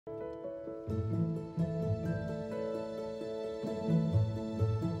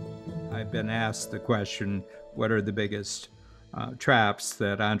I've been asked the question, what are the biggest traps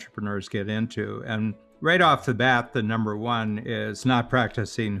that entrepreneurs get into? And right off the bat, the number one is not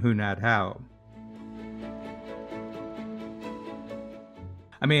practicing who, not how.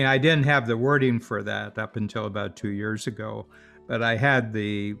 I mean, I didn't have the wording for that up until about 2 years ago, but I had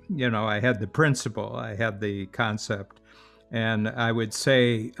I had the principle, I had the concept. And I would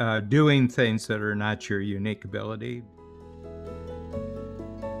say doing things that are not your unique ability.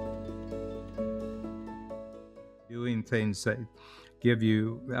 Doing things that give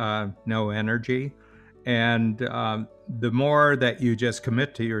you no energy. And the more that you just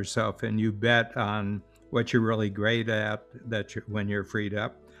commit to yourself and you bet on what you're really great at, when you're freed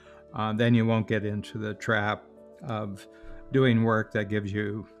up, then you won't get into the trap of doing work that gives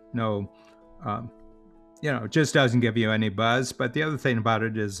you no, just doesn't give you any buzz. But the other thing about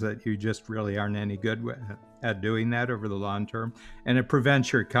it is that you just really aren't any good at doing that over the long term, and it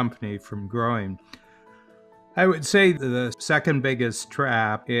prevents your company from growing. I would say the second biggest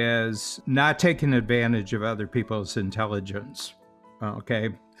trap is not taking advantage of other people's intelligence. Okay,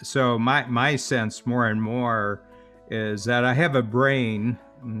 so my sense more and more is that I have a brain,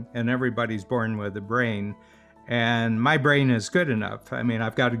 and everybody's born with a brain, and my brain is good enough. I mean,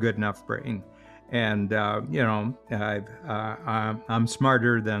 I've got a good enough brain. And, I'm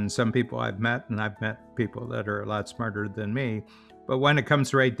smarter than some people I've met, and I've met people that are a lot smarter than me. But when it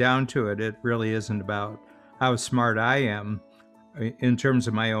comes right down to it, it really isn't about how smart I am in terms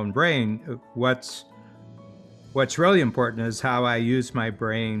of my own brain. What's really important is how I use my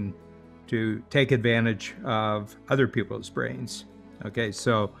brain to take advantage of other people's brains. Okay,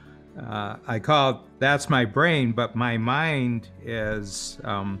 so I call it, that's my brain, but my mind is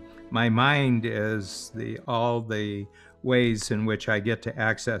all the ways in which I get to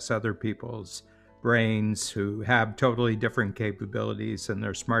access other people's brains who have totally different capabilities, and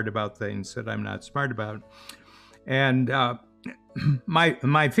they're smart about things that I'm not smart about. And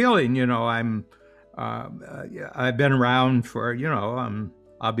my feeling, I've been around for,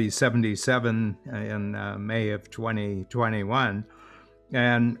 I'll be 77 in May of 2021.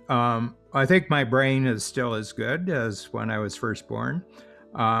 And I think my brain is still as good as when I was first born.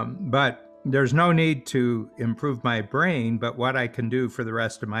 But there's no need to improve my brain, but what I can do for the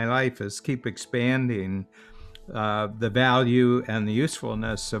rest of my life is keep expanding the value and the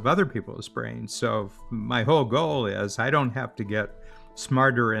usefulness of other people's brains. So my whole goal is I don't have to get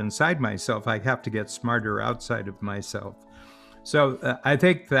smarter inside myself, I have to get smarter outside of myself. So I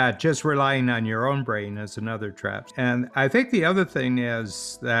think that just relying on your own brain is another trap. And I think the other thing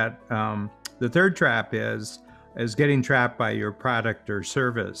is that the third trap is getting trapped by your product or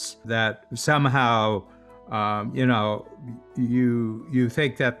service, that somehow, you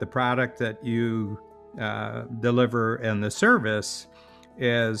think that the product that you deliver and the service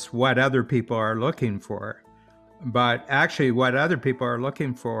is what other people are looking for. But actually what other people are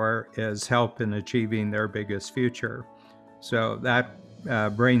looking for is help in achieving their biggest future. So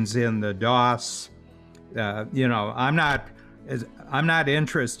that brings in the DOS. I'm not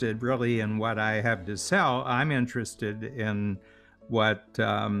interested really in what I have to sell. I'm interested in what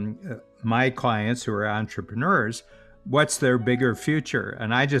my clients who are entrepreneurs, what's their bigger future?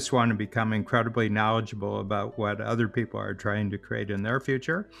 And I just want to become incredibly knowledgeable about what other people are trying to create in their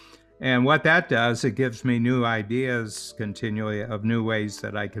future. And what that does, it gives me new ideas continually of new ways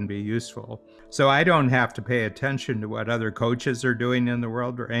that I can be useful. So I don't have to pay attention to what other coaches are doing in the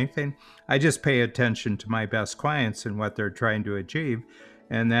world or anything. I just pay attention to my best clients and what they're trying to achieve.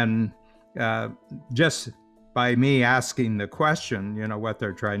 And then just by me asking the question, what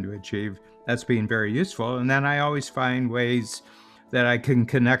they're trying to achieve, that's being very useful. And then I always find ways that I can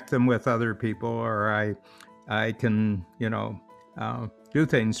connect them with other people, or I can, do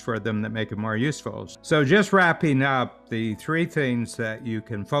things for them that make it more useful. So just wrapping up, the three things that you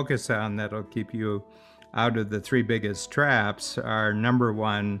can focus on that'll keep you out of the three biggest traps are, number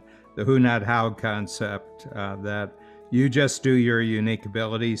one, the who, not how concept, that you just do your unique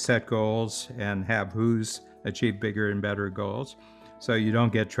ability, set goals, and have who's achieve bigger and better goals. So you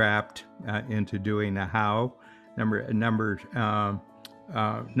don't get trapped into doing a how. Number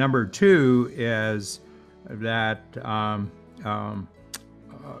two is that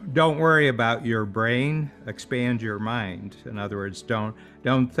don't worry about your brain, expand your mind. In other words, don't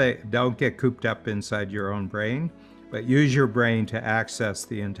get cooped up inside your own brain, but use your brain to access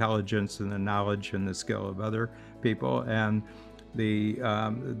the intelligence and the knowledge and the skill of other people. And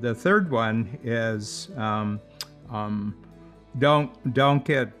the third one is don't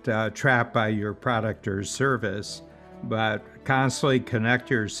get trapped by your product or service, but constantly connect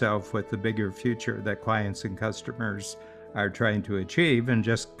yourself with the bigger future that clients and customers are trying to achieve, and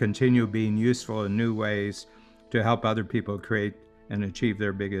just continue being useful in new ways to help other people create and achieve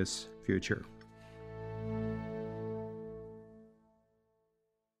their biggest future.